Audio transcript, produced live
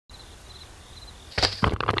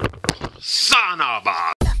Son of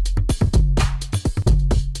a...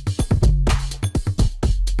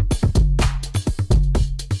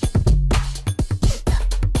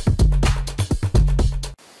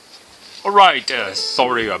 Alright,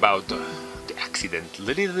 sorry about the accident,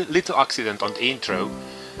 little accident on the intro,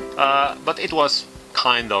 but it was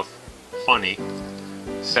kind of funny.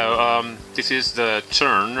 So this is the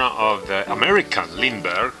turn of the American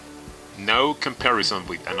Lindberg, no comparison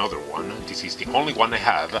with another one, this is the only one I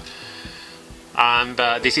have, and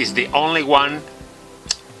this is the only one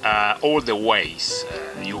all the ways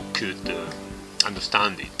you could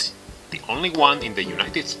understand it, the only one in the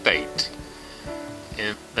United States.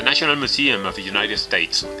 In the National Museum of the United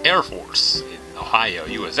States Air Force in Ohio,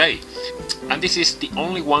 USA, and this is the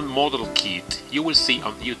only one model kit you will see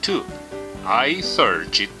on YouTube. I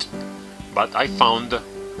searched it, but I found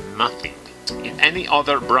nothing. In any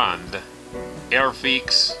other brand,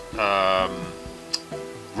 Airfix,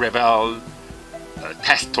 Revell,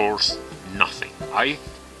 Testors, nothing. I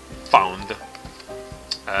found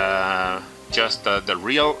just the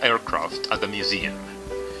real aircraft at the museum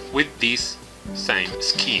with this same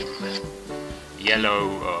scheme: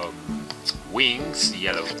 yellow wings,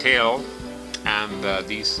 yellow tail, and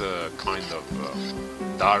this kind of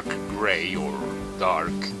dark gray or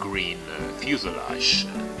dark green fuselage.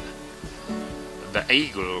 The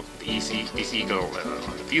eagle, this eagle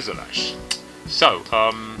on the fuselage. So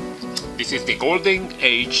this is the golden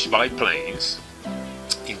age biplanes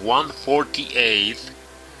in 148th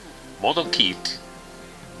model kit,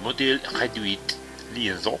 modèle réduit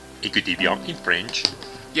liaison. Écoutez bien in French.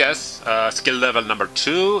 Yes, skill level number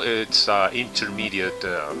 2, it's intermediate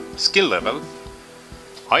skill level.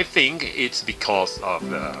 I think it's because of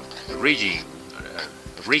the rigging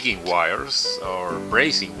wires or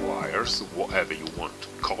bracing wires, whatever you want to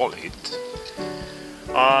call it.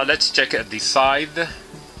 Let's check at the side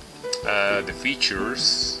the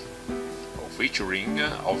features featuring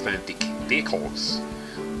authentic decals,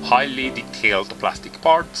 highly detailed plastic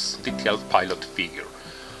parts, detailed pilot figure.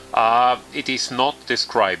 It is not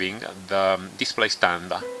describing the display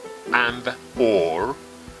stand and or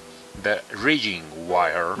the rigging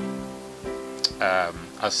wire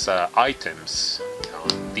as items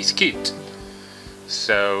on this kit.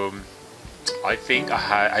 So I think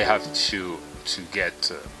I have to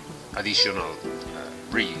get additional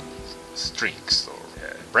rigging strings or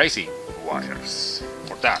bracing wires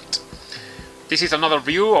for that. This is another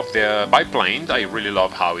view of the biplane. I really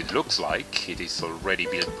love how it looks like. It is already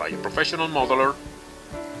built by a professional modeler.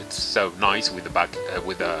 It's so nice with the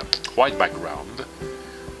white background.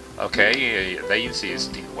 Okay, they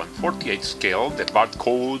insist in 1/48 scale, the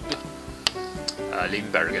barcode,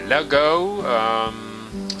 Lindberg logo,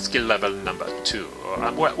 skill level number 2.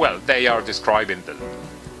 Well, they are describing the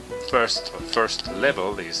first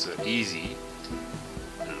level is easy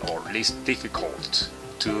or least difficult,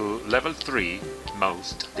 to level 3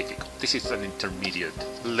 most difficult. This is an intermediate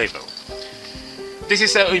level. This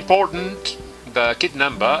is important. The kit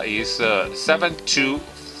number is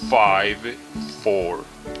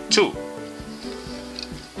 72542.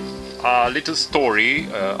 A little story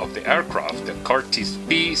of the aircraft, the Curtiss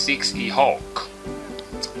P6E Hawk.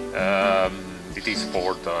 It is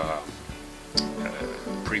for the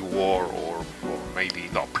pre-war or maybe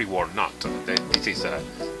not pre-war, not. This is a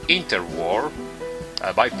interwar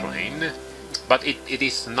biplane, but it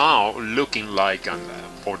is now looking like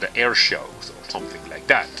for the air shows or something like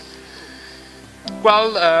that.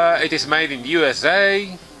 Well, it is made in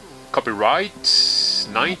USA, copyright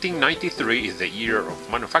 1993 is the year of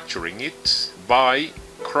manufacturing it, by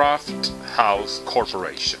Craft House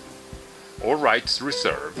Corporation, all rights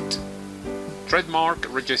reserved, trademark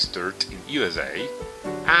registered in USA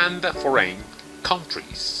and foreign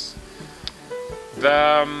countries.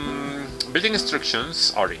 The building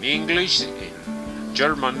instructions are in English, in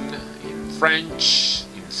German, in French,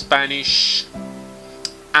 in Spanish,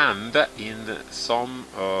 and in some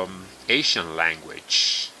Asian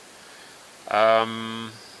language.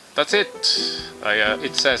 That's it.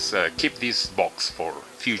 It says keep this box for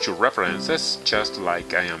future references, just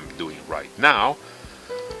like I am doing right now.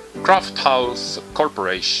 Craft House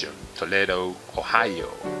Corporation, Toledo,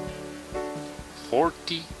 Ohio,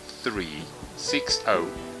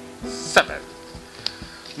 43607.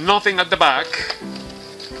 Nothing at the back.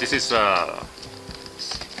 This is a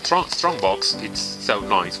strong box. It's so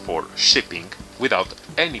nice for shipping without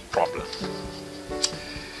any problem.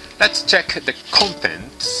 Let's check the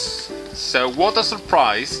contents. So what a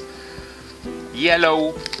surprise!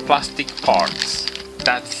 Yellow plastic parts.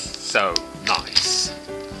 That's so nice.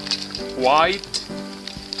 White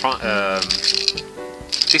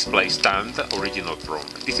display stand, original from.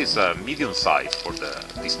 This is a medium size for the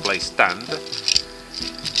display stand,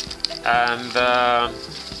 and the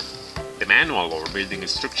manual or building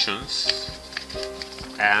instructions,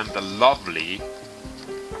 and the lovely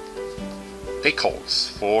decals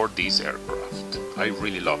for this aircraft. I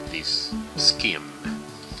really love this scheme.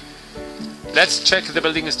 Let's check the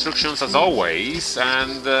building instructions as always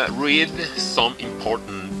and read some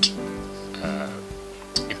important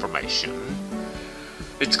information.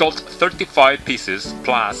 It's got 35 pieces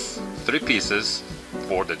plus 3 pieces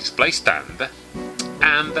for the display stand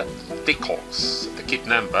and decals. The kit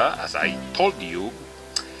number, as I told you,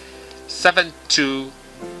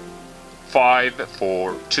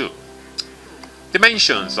 72542.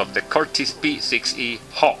 Dimensions of the Curtiss P6E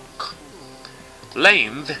Hawk.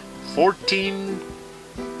 Length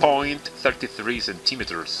 14.33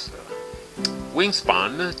 centimeters.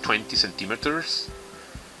 Wingspan 20 centimeters.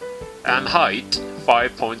 And height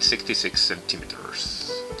 5.66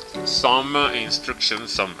 centimeters. Some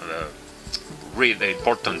instructions, some really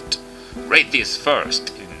important. Read this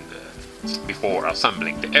first before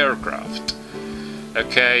assembling the aircraft.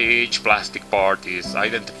 Okay, each plastic part is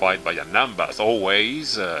identified by a number. As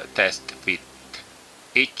always, test fit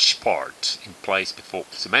each part in place before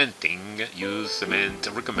cementing. Use cement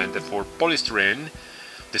recommended for polystyrene.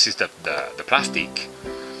 This is the plastic,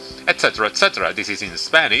 etc, etc. This is in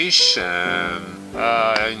Spanish,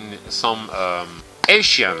 in some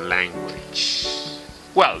Asian language.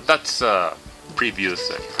 Well, that's previous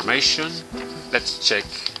information. Let's check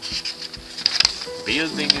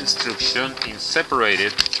building instruction in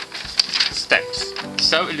separated steps.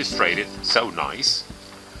 So illustrated, so nice.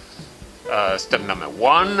 Step number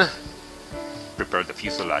 1, prepare the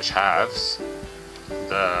fuselage halves,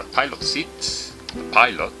 the pilot seat, the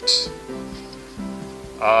pilot,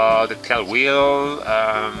 the tail wheel,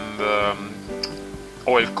 and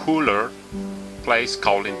oil cooler. Place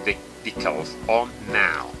cooling decals on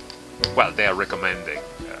now. Well, they are recommending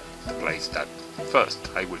to place that first.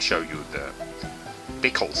 I will show you the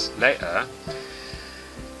decals later.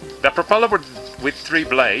 The propeller with 3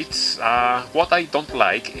 blades. What I don't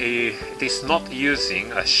like is it is not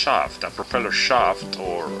using a shaft, a propeller shaft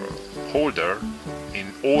or holder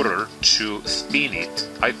in order to spin it.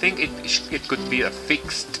 I think it could be a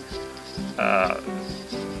fixed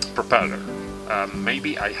propeller.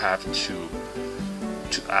 Maybe I have to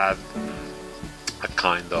add a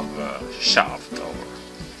kind of shaft or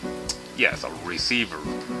yes, a receiver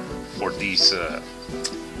for this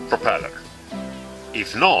propeller.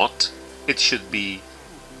 If not, it should be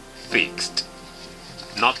fixed,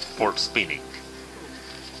 not for spinning.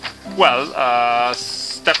 Well,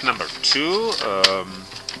 step number 2,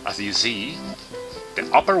 as you see, the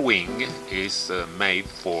upper wing is made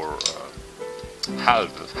for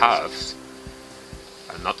halves,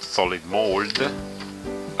 not solid mold,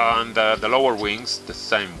 and the lower wings the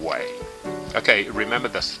same way. Okay, remember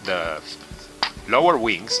the lower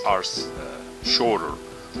wings are shorter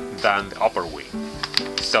than the upper wing,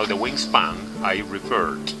 so the wingspan I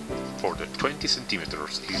referred for the 20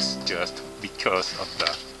 centimeters is just because of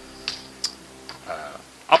the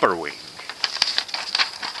upper wing.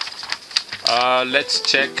 Let's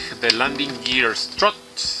check the landing gear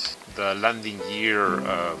strut, the landing gear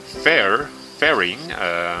fairing,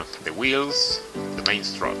 the wheels, the main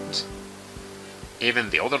strut, even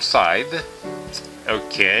the other side.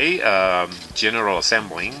 Okay, general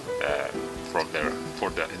assembling for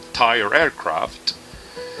the entire aircraft.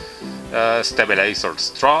 Stabilizer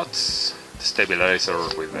struts, stabilizer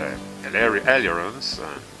with ailerons,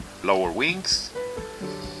 lower wings,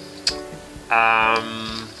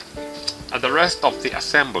 and the rest of the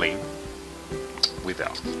assembling with the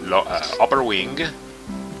upper wing,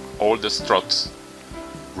 all the struts,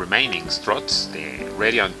 remaining struts, the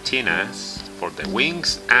radio antennas for the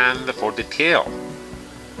wings and for the tail.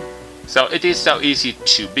 So it is so easy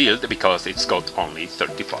to build because it's got only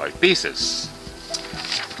 35 pieces.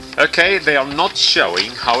 Okay, they are not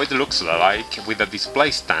showing how it looks like with a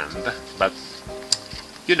display stand, but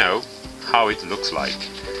you know how it looks like.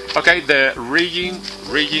 Okay, the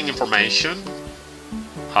rigging information,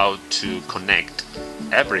 how to connect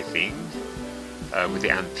everything with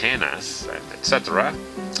the antennas and etc.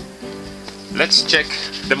 Let's check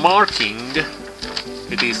the marking.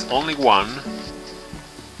 It is only one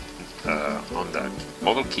on the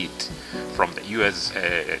model kit from the US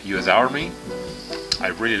Army. I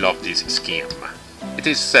really love this scheme. It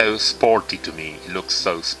is so sporty to me. It looks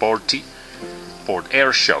so sporty for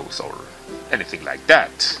air shows or anything like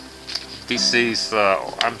that. This is,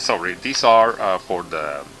 I'm sorry, these are for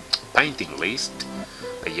the painting list.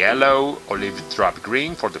 A yellow, olive drab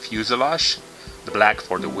green for the fuselage, the black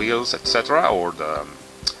for the wheels, etc., or the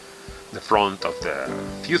front of the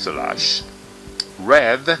fuselage.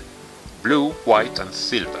 Red, blue, white and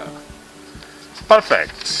silver.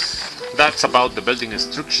 Perfect. That's about the building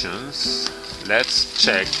instructions. Let's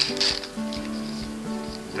check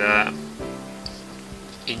the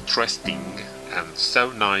interesting and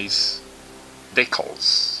so nice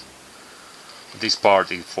decals. This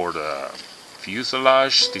part is for the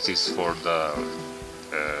fuselage, this is for the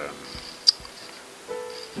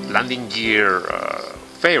landing gear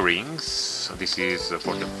fairings, this is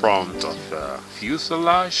for the front of the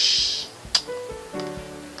fuselage,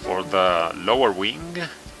 for the lower wing,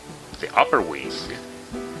 the upper wing,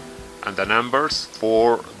 and the numbers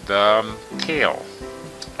for the tail.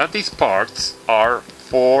 And these parts are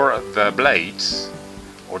for the blades,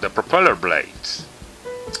 or the propeller blades.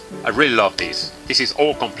 I really love this. This is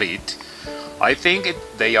all complete. I think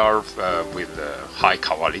they are with high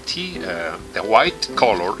quality. The white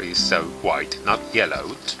color is so white, not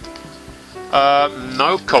yellowed.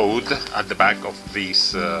 No code at the back of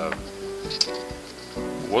these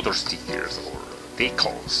water stickers or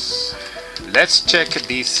decals. Let's check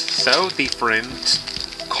this so different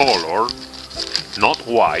color. Not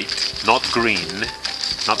white, not green,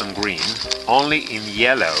 not in green, only in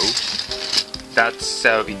yellow. That's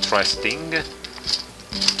so interesting.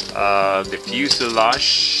 The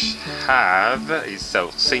fuselage is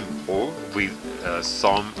so simple with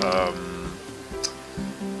some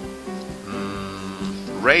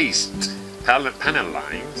raised panel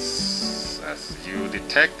lines, as you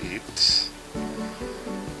detect it.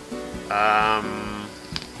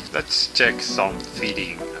 Let's check some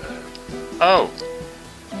fitting. Oh,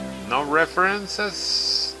 no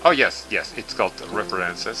references. Oh yes, it's got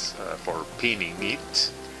references for pinning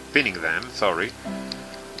them. Sorry.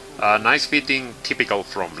 Nice fitting, typical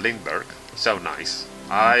from Lindberg. So nice.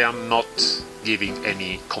 I am not giving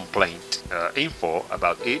any complaint info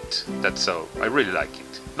about it. That's so. I really like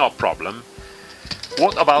it. No problem.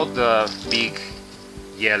 What about the big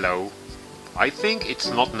yellow? I think it's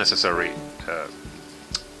not necessary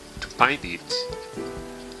to paint it.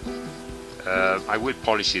 I will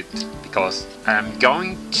polish it because I'm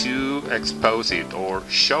going to expose it or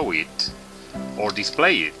show it or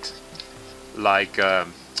display it like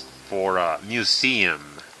for a museum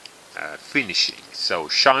finishing. So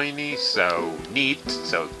shiny, so neat,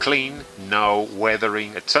 so clean, no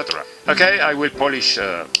weathering, etc. Okay, I will polish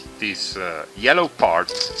this yellow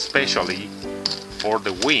part especially for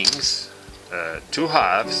the wings, 2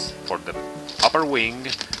 halves for the upper wing,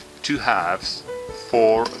 2 halves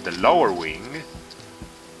for the lower wing.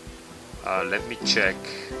 Let me check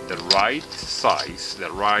the right size,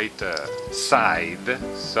 the right side,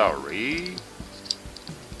 sorry.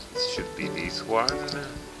 It should be this one.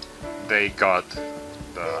 They got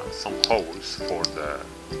some holes for the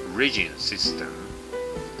rigging system.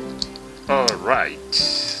 Alright,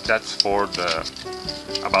 that's for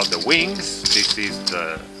about the wings. This is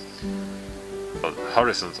the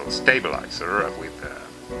horizontal stabilizer with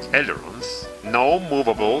ailerons. No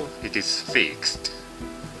movable, it is fixed.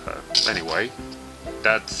 Anyway,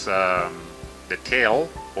 that's the tail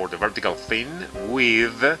or the vertical fin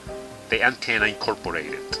with the antenna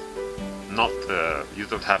incorporated. Not you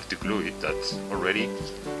don't have to glue it, that's already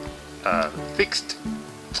fixed.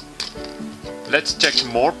 Let's check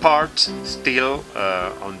more parts still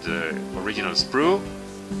on the original sprue.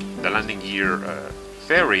 The landing gear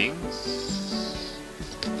fairings.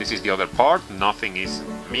 This is the other part, nothing is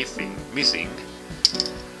missing.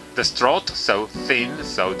 The strut, so thin,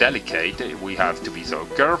 so delicate, we have to be so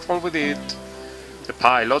careful with it. The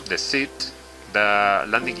pilot, the seat, the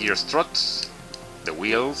landing gear struts, the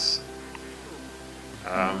wheels.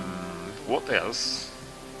 What else?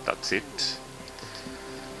 That's it.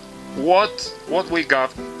 What we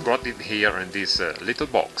got in here in this little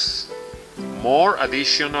box? More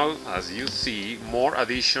additional, as you see, more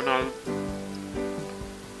additional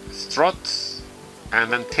struts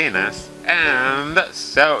and antennas, and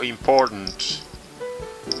so important.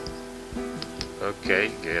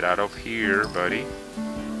 Okay, get out of here, buddy.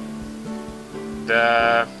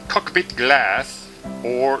 The cockpit glass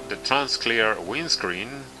or the transclear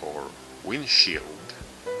windscreen or windshield.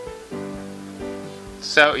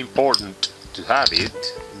 So important to have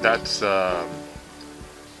it. That's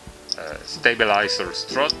stabilizer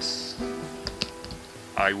struts.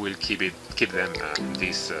 I will keep them in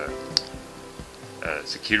this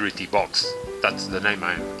security box. That's the name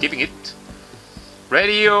I'm giving it.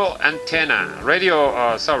 Radio antenna,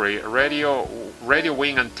 radio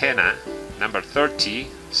wing antenna, number 30.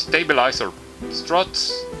 Stabilizer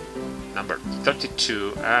struts, number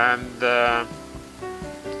 32, and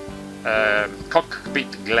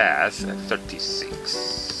cockpit glass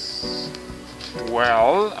 36.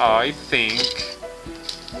 Well, I think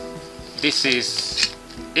this is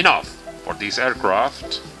enough for this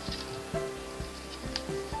aircraft.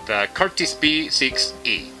 The Curtiss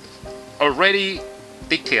P6E, already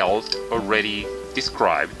detailed, already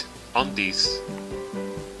described on this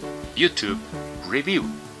YouTube review.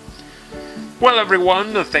 Well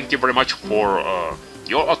everyone, thank you very much for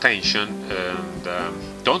your attention, and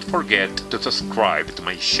don't forget to subscribe to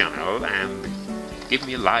my channel and give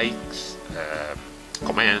me likes,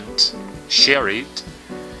 comment, share it,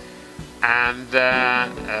 and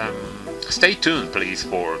stay tuned please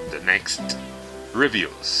for the next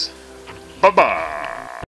reviews. Bye bye!